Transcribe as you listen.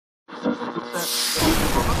What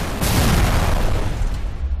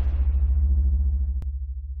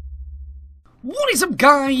is up,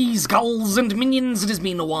 guys, gals, and minions? It is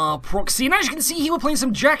me, Noir Proxy, and as you can see here, we're playing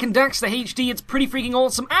some Jak and Daxter HD. It's pretty freaking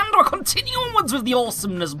awesome, and we're continuing onwards with the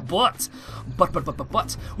awesomeness, but,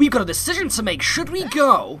 we've got a decision to make. Should we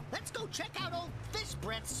go? Let's go check out old Fish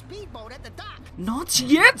Brett's speedboat at the dock. Not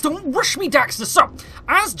yet! Don't rush me, Daxter! So,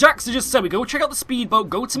 as Daxter just said, we go check out the speedboat,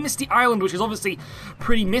 go to Misty Island, which is obviously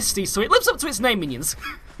pretty misty, so it lives up to its name, minions.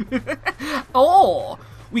 Or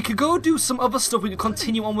we could go do some other stuff. We could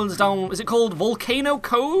continue onwards down, is it called Volcano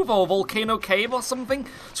Cove or Volcano Cave or something?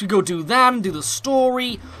 So we could go do that and do the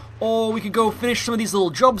story, or we could go finish some of these little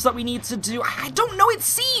jobs that we need to do. I don't know, it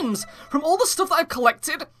seems, from all the stuff that I've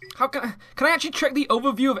collected, how can I actually check the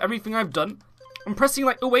overview of everything I've done? I'm pressing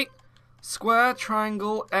like, oh wait, square,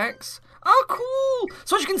 triangle, X. Oh, cool!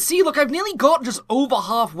 So as you can see, look, I've nearly got just over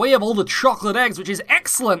halfway of all the chocolate eggs, which is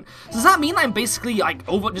excellent. Does that mean I'm basically, like,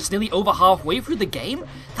 just nearly over halfway through the game?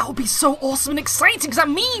 That would be so awesome and exciting, because that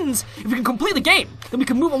means if we can complete the game, then we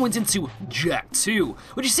can move onwards into Jak 2,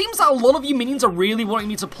 which it seems that a lot of you minions are really wanting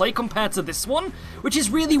me to play compared to this one, which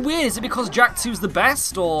is really weird. Is it because Jak 2's the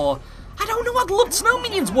best, or I don't know, I'd love to know,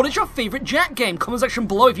 minions. What is your favourite Jak game? Comment section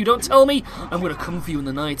below. If you don't tell me, I'm gonna come for you in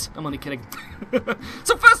the night. I'm only kidding.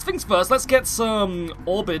 So first things first, let's get some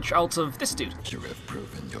orbage out of this dude. You have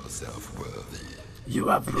proven yourself worthy. You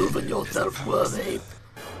have proven yourself worthy.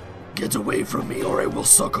 Get away from me or I will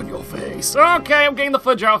suck on your face. Okay, I'm getting the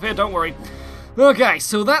fudge out of here, don't worry. Okay,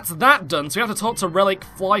 so that's that done. So we have to talk to Relic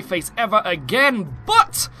Flyface ever again.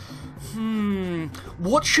 But,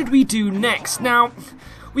 what should we do next? Now,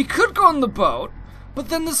 we could go on the boat, but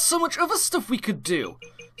then there's so much other stuff we could do.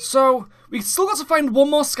 So, we still got to find one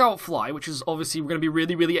more scout fly, which is obviously going to be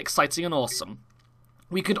really, really exciting and awesome.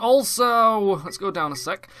 We could also, let's go down a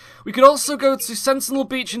sec, we could also go to Sentinel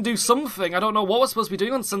Beach and do something. I don't know what we're supposed to be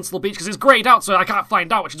doing on Sentinel Beach, because it's greyed out, so I can't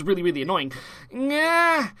find out, which is really, really annoying.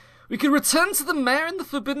 Yeah, we could return to the mayor in the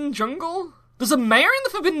Forbidden Jungle? There's a mayor in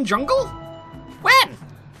the Forbidden Jungle? When?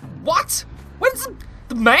 What? When's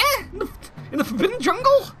the mayor? In the Forbidden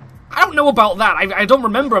Jungle? I don't know about that. I don't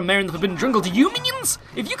remember a mayor in the Forbidden Jungle. Do you, minions?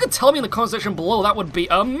 If you could tell me in the comment section below, that would be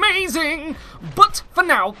amazing. But for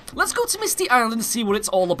now, let's go to Misty Island and see what it's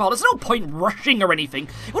all about. There's no point rushing or anything.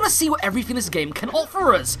 I want to see what everything this game can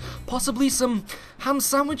offer us. Possibly some ham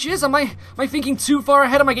sandwiches? Am I thinking too far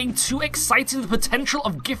ahead? Am I getting too excited at the potential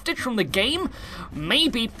of giftage from the game?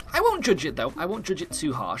 Maybe. I won't judge it, though. I won't judge it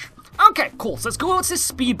too harsh. Okay, cool. So let's go over to this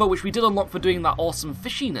speedboat, which we did unlock for doing that awesome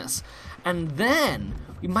fishiness. And then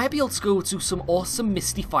we might be able to go to some awesome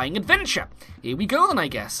mystifying adventure. Here we go then, I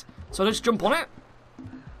guess. So let's jump on it.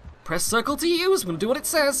 Press circle to use. I'm going to do what it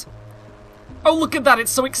says. Oh, look at that.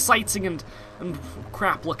 It's so exciting and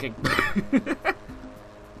crap looking.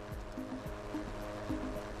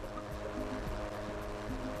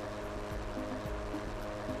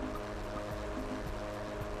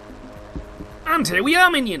 And here we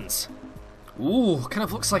are, minions. Ooh, kind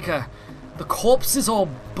of looks like the corpses or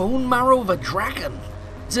bone marrow of a dragon.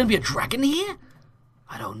 Is there gonna be a dragon here?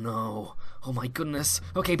 I don't know. Oh my goodness.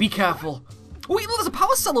 Okay, be careful. Oh, wait, look, there's a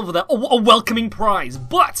power cell over there. Oh, a welcoming prize.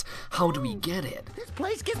 But how do we get it? This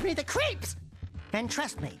place gives me the creeps. And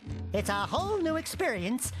trust me, it's a whole new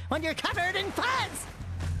experience when you're covered in fuzz.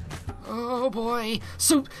 Oh boy.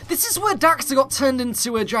 So this is where Daxter got turned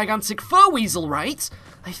into a gigantic fur weasel, right?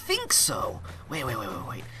 I think so. Wait.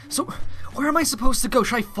 So, where am I supposed to go?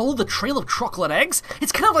 Should I follow the trail of chocolate eggs?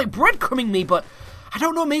 It's kind of like breadcrumbing me, but I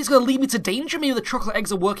don't know, maybe it's going to lead me to danger. Maybe the chocolate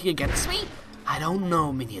eggs are working against me? I don't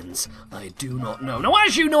know, minions. I do not know. Now,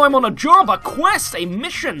 as you know, I'm on a job, a quest, a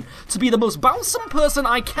mission to be the most bouncing person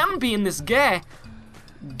I can be in this game.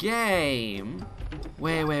 Wait.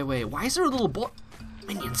 Why is there a little boy?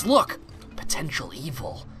 Minions, look. Potential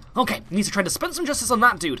evil. Okay, need to try to spend some justice on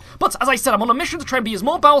that dude. But, as I said, I'm on a mission to try and be as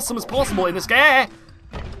more bouncing as possible in this game.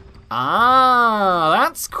 Ah,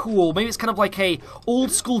 that's cool. Maybe it's kind of like a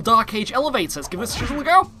old-school Dark Age elevator. Let's give this a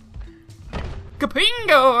go. Kapingo!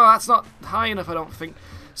 Oh, that's not high enough, I don't think.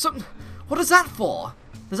 So, what is that for?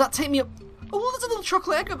 Does that take me up? Oh, there's a little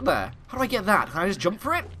chocolate egg up there. How do I get that? Can I just jump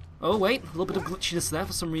for it? Oh, wait. A little bit of glitchiness there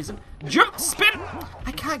for some reason. Jump! Spin!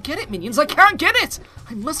 I can't get it, minions. I can't get it!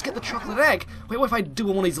 I must get the chocolate egg. Wait, what if I do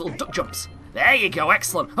one of these little duck jumps? There you go.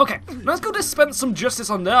 Excellent. Okay, now let's go dispense some justice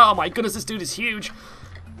on there. Oh, my goodness, this dude is huge.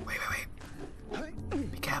 Wait.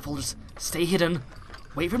 Be careful. Just stay hidden.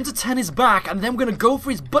 Wait for him to turn his back, and then we're going to go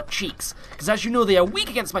for his butt cheeks. Because as you know, they are weak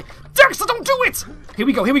against my... Daxter, don't do it! Here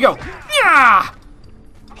we go. Yeah!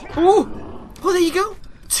 Ooh! Oh, there you go.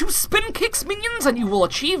 2 spin kicks, minions, and you will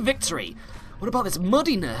achieve victory. What about this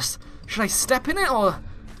muddiness? Should I step in it, or...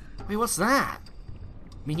 Wait, what's that?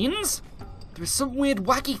 Minions? There's some weird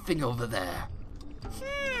wacky thing over there.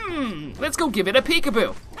 Let's go give it a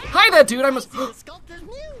peekaboo. Hi there, dude. I must. Sculptor's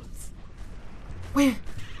muse. Wait,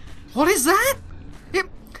 what is that?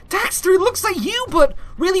 Daxter, it looks like you, but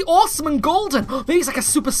really awesome and golden. Maybe it's like a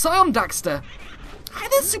Super Saiyan Daxter. Hi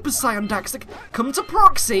there, Super Saiyan Daxter. Come to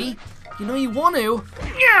Proxy. You know you want to.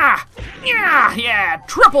 Yeah,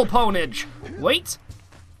 triple ponage. Wait.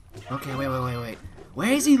 Okay, wait.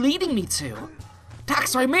 Where is he leading me to?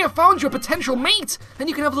 Daxter, I may have found you a potential mate. Then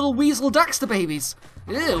you can have little weasel Daxter babies.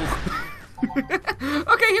 Ew.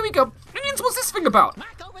 Okay, here we go. Minions, what's this thing about?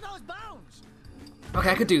 Knock over those bones. Okay,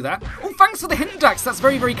 I could do that. Oh, thanks for the hint, Dax. That's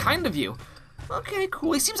very, very kind of you. Okay,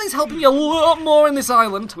 cool. He seems like he's helping me a lot more in this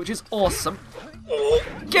island, which is awesome. Oh,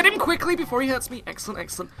 get him quickly before he hurts me.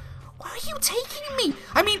 Excellent. Where are you taking me?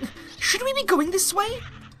 I mean, should we be going this way?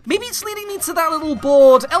 Maybe it's leading me to that little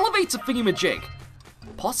board elevator thingy-majig.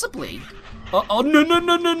 Possibly. Oh,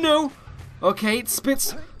 no. Okay, it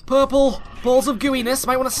spits purple balls of gooiness.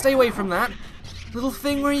 Might want to stay away from that. Little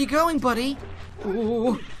thing, where are you going, buddy?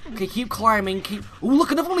 Ooh. Okay, keep climbing. Ooh,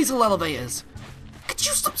 look, another one of these little elevators. Could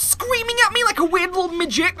you stop screaming at me like a weird little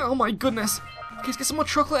midget? Oh my goodness. Okay, let's get some more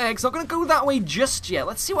chocolate eggs. Not gonna go that way just yet.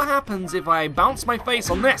 Let's see what happens if I bounce my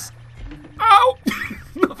face on this. Ow!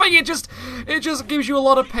 Nothing, it just gives you a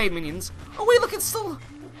lot of pain, minions. Oh wait, look, it's still...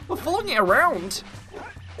 We're following it around.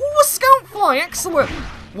 Ooh, a scout fly, excellent.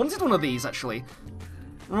 Wanted one of these, actually.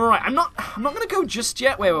 Right, I'm not gonna go just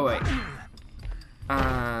yet. Wait.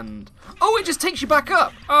 And... Oh, it just takes you back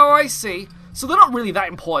up. Oh, I see. So they're not really that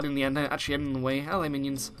important in the end, actually, in the way. Are they,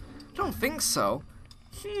 minions? I don't think so.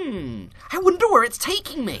 I wonder where it's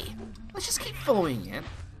taking me. Let's just keep following it.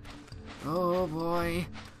 Oh, boy.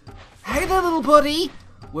 Hey there, little buddy.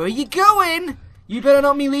 Where are you going? You better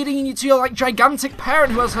not be leading you to your, like, gigantic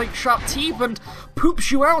parent who has, like, sharp teeth and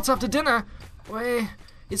poops you out after dinner. Wait,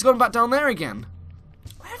 he's gone back down there again.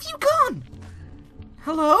 Where have you gone?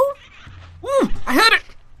 Hello? Woo, I heard it.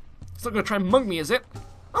 It's not going to try and mug me, is it?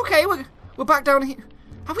 Okay, we're back down here.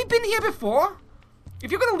 Have we been here before?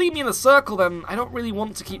 If you're going to leave me in a circle, then I don't really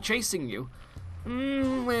want to keep chasing you.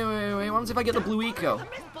 Wait. What happens if I get the blue eco?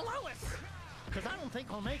 Because I don't think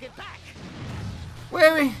we'll make it back.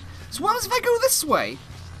 Wait. So what happens if I go this way?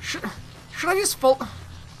 Should I just follow?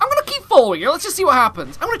 I'm going to keep following it. Let's just see what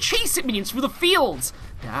happens. I'm going to chase it, minions, through the fields.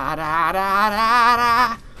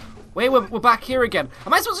 Da. Wait, we're back here again.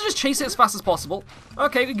 Am I supposed to just chase it as fast as possible?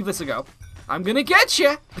 Okay, give this a go. I'm going to get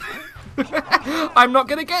you. I'm not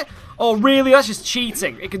going to get... Oh, really? That's just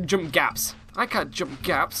cheating. It can jump gaps. I can't jump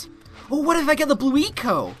gaps. Oh, what if I get the blue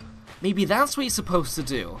eco? Maybe that's what you're supposed to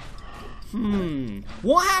do.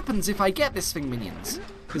 What happens if I get this thing, minions?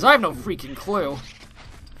 Because I have no freaking clue.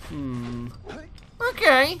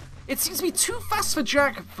 Okay. It seems to be too fast for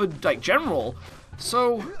like, General.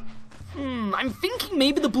 So, I'm thinking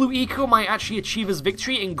maybe the blue eco might actually achieve his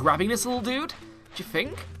victory in grabbing this little dude. Do you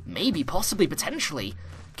think? Maybe, possibly, potentially.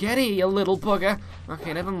 Get here, you little bugger.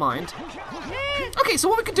 Okay, never mind. Okay, so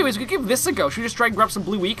what we could do is we could give this a go. Should we just try and grab some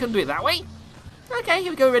blue eco and do it that way? Okay,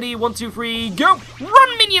 here we go. Ready? 1, 2, 3, go!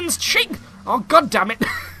 Run, minions! Chink! Oh, god damn it.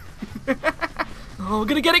 Oh,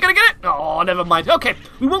 gonna get it. Oh, never mind. Okay,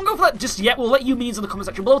 we won't go for that just yet. We'll let you minions in the comment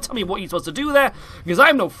section below tell me what you're supposed to do there, because I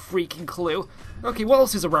have no freaking clue. Okay, what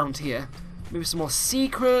else is around here? Maybe some more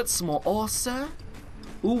secrets, some more Orsa.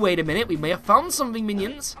 Ooh, wait a minute. We may have found something,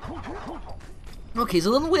 minions. Okay, it's a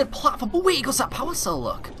little weird platform. Oh, wait, it goes that power cell,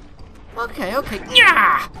 look. Okay.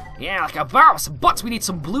 Yeah, like a boss. But we need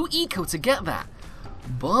some blue eco to get that.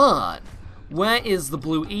 But where is the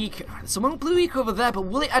blue eco? There's some blue eco over there, but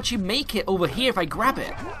will it actually make it over here if I grab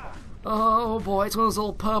it? Oh boy, it's one of those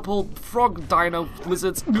little purple frog dino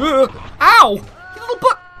lizards. Ow! You little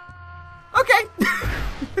butt. Okay.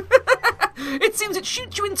 It seems it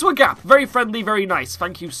shoots you into a gap. Very friendly, very nice.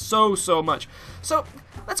 Thank you so much. So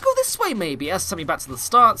let's go this way maybe. That's sent me back to the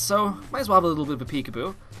start, so might as well have a little bit of a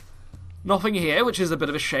peekaboo. Nothing here, which is a bit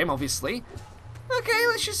of a shame, obviously. Okay,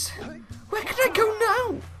 let's just... Where can I go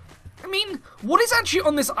now? I mean, what is actually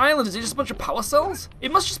on this island? Is it just a bunch of power cells?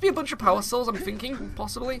 It must just be a bunch of power cells, I'm thinking,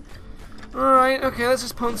 possibly. Alright, okay, let's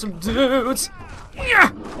just punch some dudes.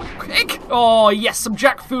 Yeah! Quick! Oh, yes, some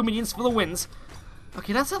Jack Fu minions for the wins.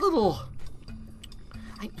 Okay, that's a little...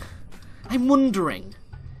 I'm wondering...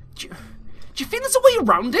 Do you think there's a way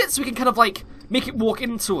around it so we can kind of, like, make it walk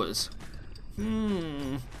into us?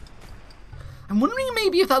 I'm wondering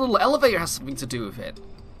maybe if that little elevator has something to do with it.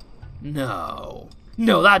 No,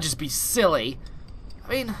 that'd just be silly. I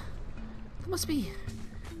mean, there must be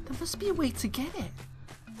a way to get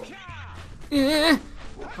it.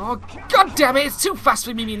 Oh, god damn it, it's too fast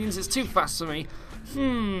for me, minions, it's too fast for me.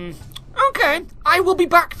 Okay, I will be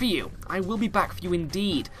back for you. I will be back for you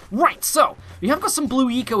indeed. Right, so, we have got some blue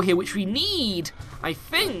eco here, which we need, I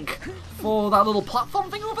think, for that little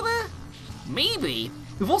platform thing over there? Maybe.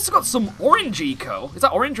 We've also got some orange eco. Is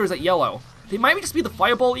that orange or is that yellow? It might just be the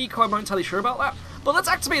fireball eco, I'm not entirely sure about that. But let's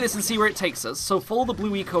activate this and see where it takes us. So follow the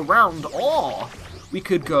blue eco round, or we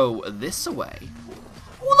could go this way.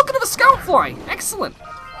 Oh, look at a scout fly. Excellent.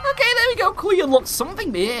 Okay, there we go. Cool, you unlocked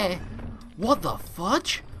something there. What the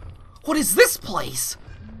fudge? What is this place?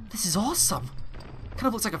 This is awesome. Kind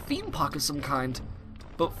of looks like a theme park of some kind,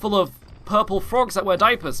 but full of purple frogs that wear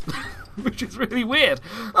diapers, which is really weird.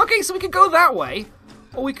 Okay, so we could go that way,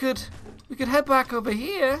 or we could head back over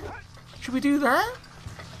here. Should we do that?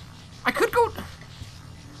 I could go.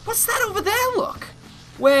 What's that over there? Look.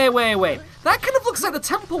 Wait. That kind of looks like the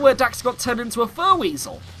temple where Dax got turned into a fur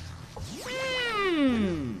weasel.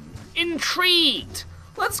 Intrigued.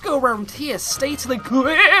 Let's go around here, stay to the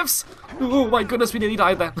cliffs! Oh my goodness, we nearly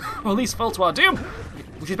died there. Or at least fell to our doom.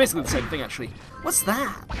 Which is basically the same thing, actually. What's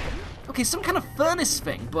that? Okay, some kind of furnace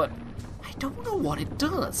thing, but I don't know what it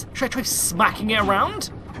does. Should I try smacking it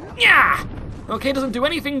around? Yeah! Okay, doesn't do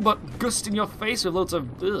anything but gust in your face with loads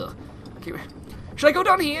of ugh. Okay, should I go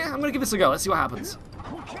down here? I'm gonna give this a go, let's see what happens.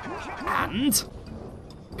 And...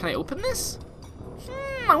 can I open this?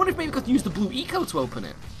 I wonder if maybe I could use the blue eco to open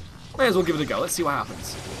it. May as well give it a go. Let's see what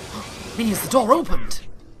happens. Means the door opened.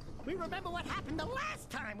 We remember what happened the last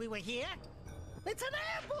time we were here. It's an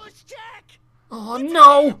ambush, Jack. Oh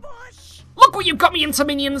no! Look what you got me into,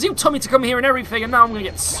 minions. You told me to come here and everything, and now I'm gonna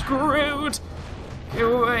get screwed. Okay,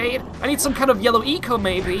 wait. I need some kind of yellow eco,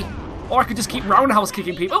 maybe, or I could just keep roundhouse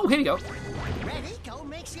kicking people. Oh, here we go. Red eco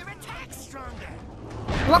makes your attack stronger.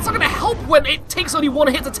 Well, that's not gonna help when it takes only one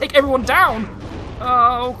hit to take everyone down.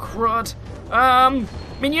 Oh crud.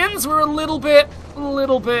 Minions, we're a little bit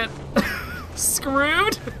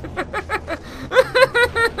screwed.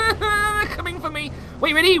 They're coming for me.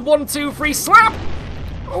 Wait, ready? 1, 2, 3, slap!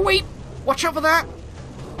 Oh wait, watch out for that.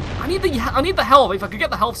 I need the health. If I could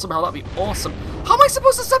get the health somehow, that'd be awesome. How am I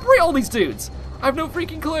supposed to separate all these dudes? I have no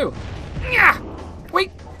freaking clue. Yeah.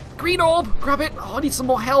 Wait, green orb, grab it. Oh, I need some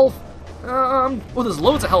more health. Oh, there's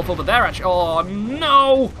loads of health over there, actually. Oh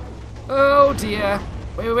no. Oh dear.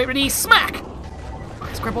 Wait, ready? Smack!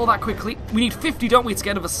 Let's grab all that quickly. We need 50, don't we, to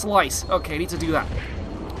get another slice? Okay, I need to do that.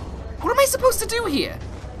 What am I supposed to do here?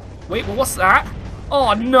 Wait, well, what's that?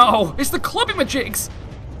 Oh no, it's the clubbing majigs.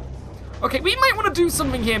 Okay, we might want to do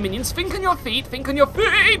something here, minions. Think on your feet, think on your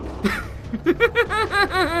feet.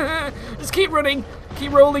 Just keep running,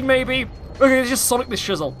 keep rolling, maybe. Okay, let's just sonic this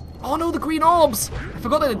shizzle. Oh no, the green orbs. I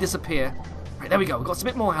forgot that they disappear. Right, there we go. We've got a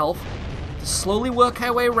bit more health. Just slowly work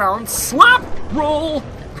our way around. Slap! Roll!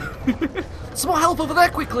 Some more health over there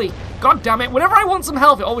quickly. God damn it. Whenever I want some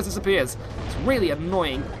health, it always disappears. It's really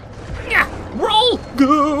annoying. Yeah! Roll!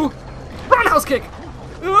 Go! Roundhouse kick!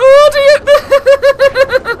 Oh dear!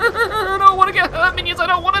 I don't want to get hurt, minions. I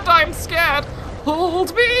don't want to die. I'm scared.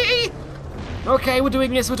 Hold me! Okay, we're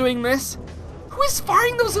doing this. Who is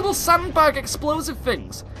firing those little sandbag explosive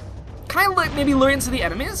things? Can I maybe lure into the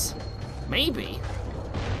enemies? Maybe.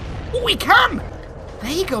 Oh, we can!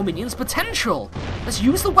 There you go, minions. Potential. Let's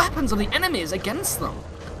use the weapons of the enemies against them.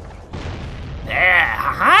 There,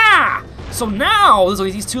 haha! So now there's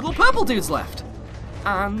only these two little purple dudes left.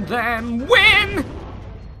 And then win!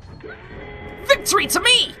 Victory to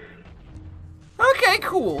me! Okay,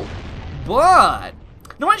 cool. But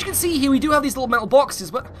now as you can see here, we do have these little metal boxes,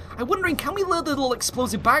 but I'm wondering, can we load the little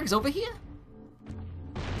explosive bags over here?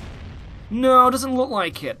 No, doesn't look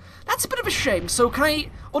like it. That's a bit of a shame. So can I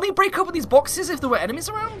only break open these boxes if there were enemies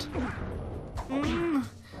around?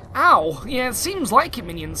 Ow. Yeah, it seems like it,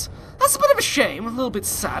 minions. That's a bit of a shame. A little bit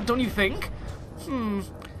sad, don't you think?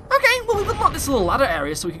 Okay, well, we've unlocked this little ladder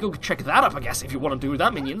area, so we can go check that up, I guess, if you want to do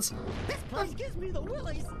that, minions. This place gives me the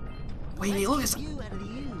willies. Wait, look at this. You out of the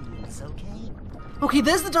ooze, okay? Okay,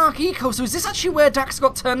 there's the dark eco. So is this actually where Dax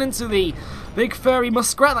got turned into the big furry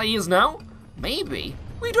muskrat that he is now? Maybe.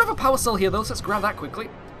 We do have a power cell here, though, so let's grab that quickly.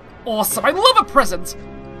 Awesome, I love a present!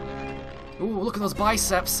 Ooh, look at those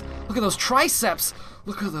biceps. Look at those triceps.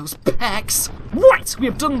 Look at those pecs. Right, we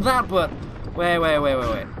have done that, but...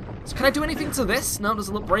 Wait. So can I do anything to this? No, it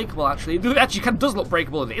doesn't look breakable, actually. It actually does look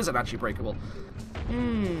breakable, and it isn't actually breakable.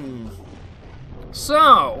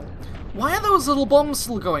 So, why are those little bombs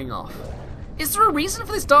still going off? Is there a reason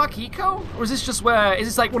for this dark eco? Or is this just where... Is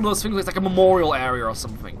this like one of those things where it's like a memorial area or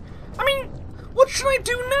something? I mean... What should I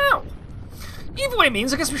do now? Either way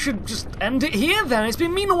means I guess we should just end it here then. It's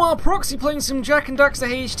been me and a while Proxy playing some Jack and Daxter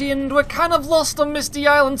HD, and we're kind of lost on Misty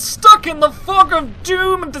Island, stuck in the fog of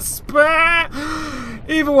doom and despair.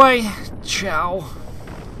 Either way, ciao.